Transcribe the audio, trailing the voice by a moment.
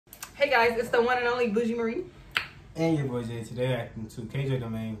Hey guys, it's the one and only Bougie Marie. And your boy Jay. Today acting to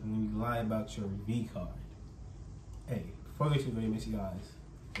KjDaMayne when you lie about your V card. Hey, before we get to the video, make sure you guys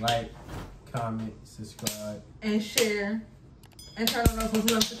like, comment, subscribe, and share, and turn on those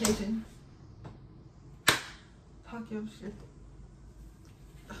notifications. Talk your shit.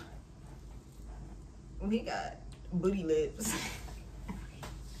 We got booty lips.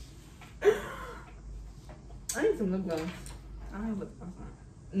 I need some lip gloss. I don't have lip gloss on.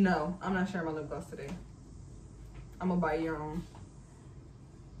 No, I'm not sharing my lip gloss today. I'm gonna buy your own.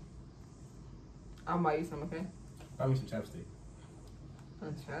 I'll buy you some, okay? buy me some chapstick.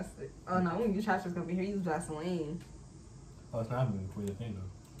 Some chapstick? Oh no, when you chapstick's gonna be here, use Vaseline. Oh, it's not even recording the thing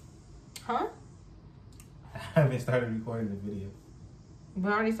though. Huh? I haven't started recording the video.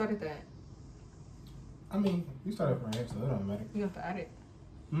 But I already started that. I mean, you started from here, so it don't matter. You have to add it.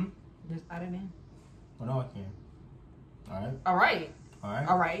 Just add it in. Well, no, I can. Alright. Alright. Alright.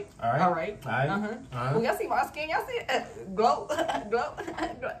 Alright. Alright. Alright. Alright. Well, y'all see my skin? Y'all see it? Glow. Glow.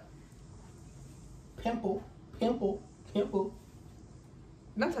 Glow. Pimple. Pimple. Pimple.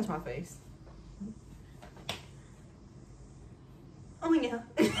 Don't touch my face. Oh yeah.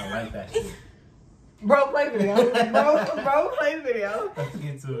 I like that shit. Bro, play the video. Bro, play the video. Let's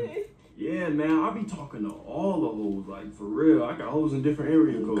get to it. Yeah, man, I be talking to all the hoes, like, for real. I got hoes in different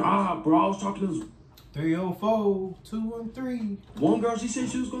area codes. God, bro, I was talking to this 304 213. one girl. She said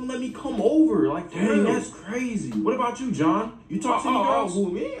she was gonna let me come over. Like, dang, that's crazy. What about you, John? You talk to any girls?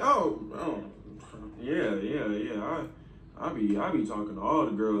 Who, me? Yeah. I be talking to all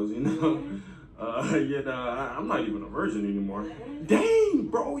the girls, you know. I'm not even a virgin anymore. Dang,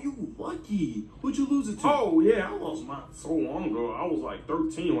 bro, you lucky. Who'd you lose it to? Oh yeah, I lost mine so long ago. I was like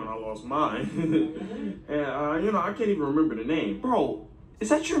 13 when I lost mine, and I can't even remember the name. Bro, is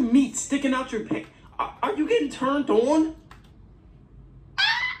that your meat sticking out your pants? Are you getting turned on?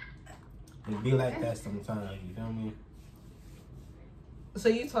 It be like that sometimes, you feel me? So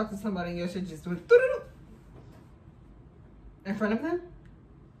you talk to somebody and your shit just went doo-doo-doo in front of them?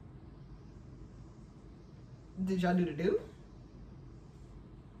 Did y'all do the do?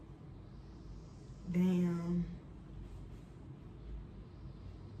 Damn.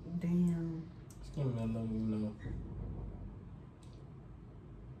 Damn. Just give me a little, you know.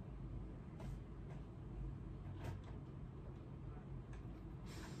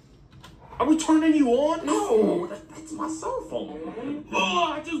 Are we turning you on? No, that's my cell phone.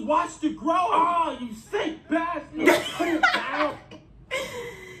 Oh, I just watched it grow. Oh, you sick bastard. Put it down.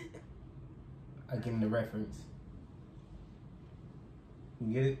 I give him the reference.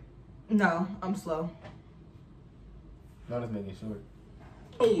 You get it? No, I'm slow. No, just making sure.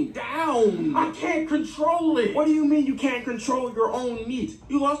 Down. I can't control it. What do you mean you can't control your own meat?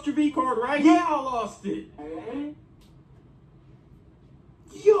 You lost your V card, right? Yeah, I lost it.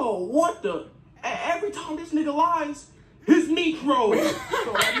 Yo, what the? Every time this nigga lies, his meat grows.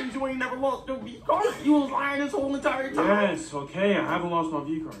 So that means you ain't never lost your V card? You was lying this whole entire time? Yes, okay, I haven't lost my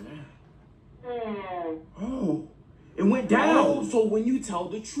V card, yeah. Oh, it went down. Oh, so when you tell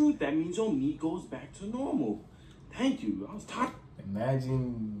the truth, that means your meat goes back to normal. Thank you. I was tired.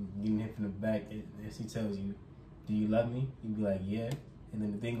 Imagine getting hit from the back and she tells you, do you love me? You'd be like, yeah. And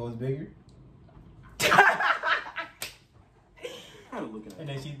then the thing goes bigger. And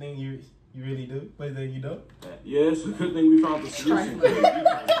then she think you really do, but then you don't. Yeah, it's a good thing we found the solution. I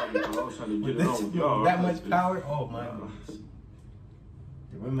was trying to get it on with y'all. That much power? Oh my goodness.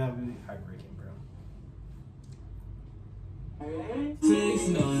 The women have really heartbreaking, bro.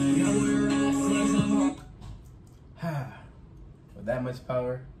 With that much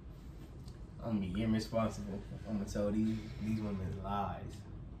power, I'm gonna be irresponsible. I'm gonna tell these women lies.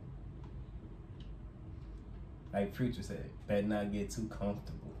 Like Future said, better not get too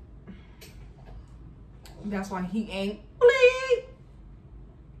comfortable. That's why he ain't bleed.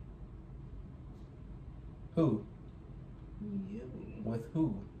 Who? You. With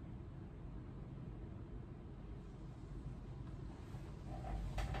who?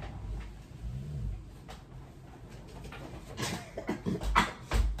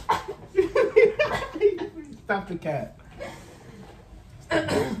 Stop the cat.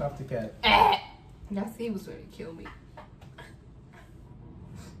 Stop the cat. Y'all see he was ready to kill me.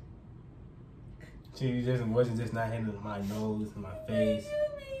 So you just wasn't just not hitting my nose and my face.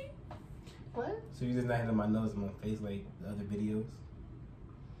 What? So you just not hitting my nose and my face like the other videos?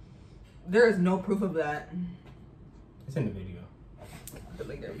 There is no proof of that. It's in the video.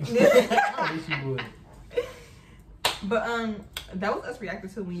 Delete it. I wish you would. But that was us reacting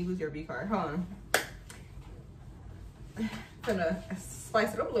to when you lose your V card. Hold on. Gonna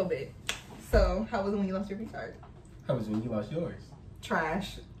spice it up a little bit. So, how was it when you lost your V card? How was when you lost yours?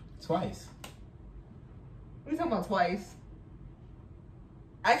 Trash. Twice. We talking about twice.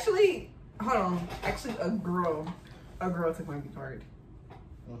 Actually, hold on. Actually, a girl took my V card.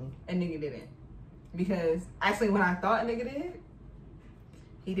 A nigga didn't. Because actually, when I thought a nigga did,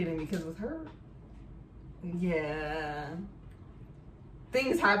 he didn't because it was her. Yeah.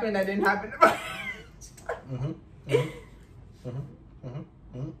 Things happened that didn't happen to me.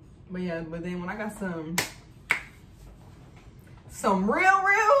 But yeah, but then when I got some real,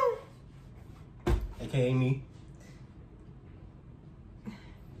 AKA me.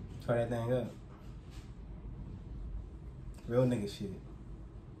 Try that thing up. Real nigga shit.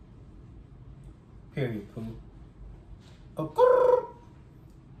 Period, poo. Oh,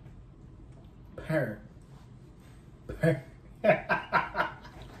 purr. Purr.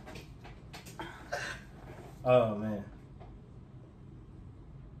 Oh, man.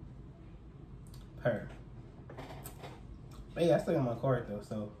 Purr. But yeah, I still got my card though,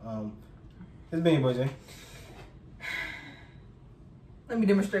 so it's been your boy Jay. let me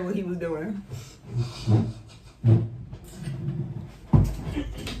demonstrate what he was doing.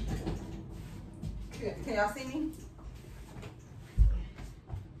 Can y'all see me?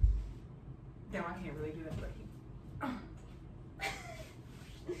 Damn, I can't really do that, but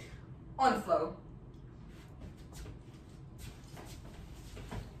on the flow.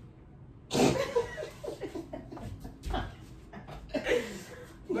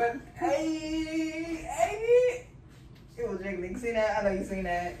 But hey, it was jiggling. See that? I know you seen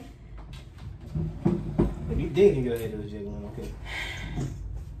that. If you did in your head, it was jiggling, okay.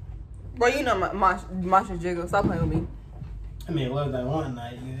 Bro, you know my shit jiggle. Stop playing with me. I mean, it was that one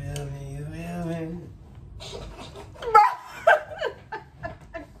night, you feel me?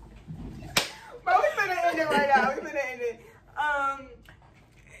 Bro, we finna end it right now. We finna end it.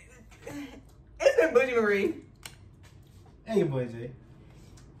 It's been Bougie Marie. And your boy Jay.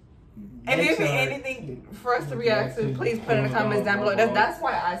 And if you anything for us to react to, please put in the comments down below. That's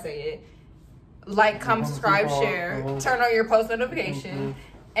why I say it. Like, comment, subscribe, share, turn on your post notification,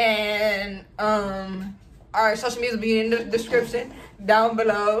 and our social media will be in the description down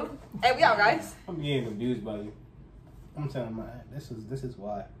below. And we out, guys. I'm getting abused by you. I'm telling my this is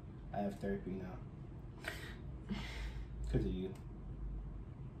why I have therapy now. Because of you.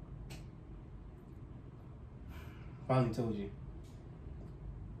 Finally told you.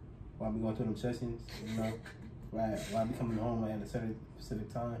 Why we going through them sessions, you know? Why we coming home at a certain specific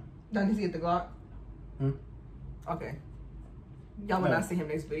time? Don't you see at the Glock? Okay. Y'all will not see him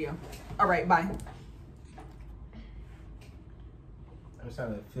next video. All right, bye. I'm just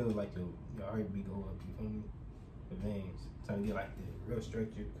trying to feel like your heartbeat go up, you feel me? The veins. I'm trying to get like the real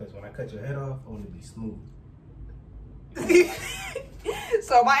structure, because when I cut your head off, I want it to be smooth.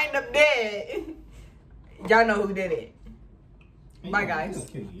 So if I end up dead, y'all know who did it. Bye, guys.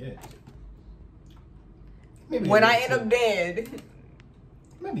 Maybe when I end up dead,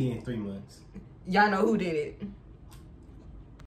 maybe in 3 months. y'all know who did it.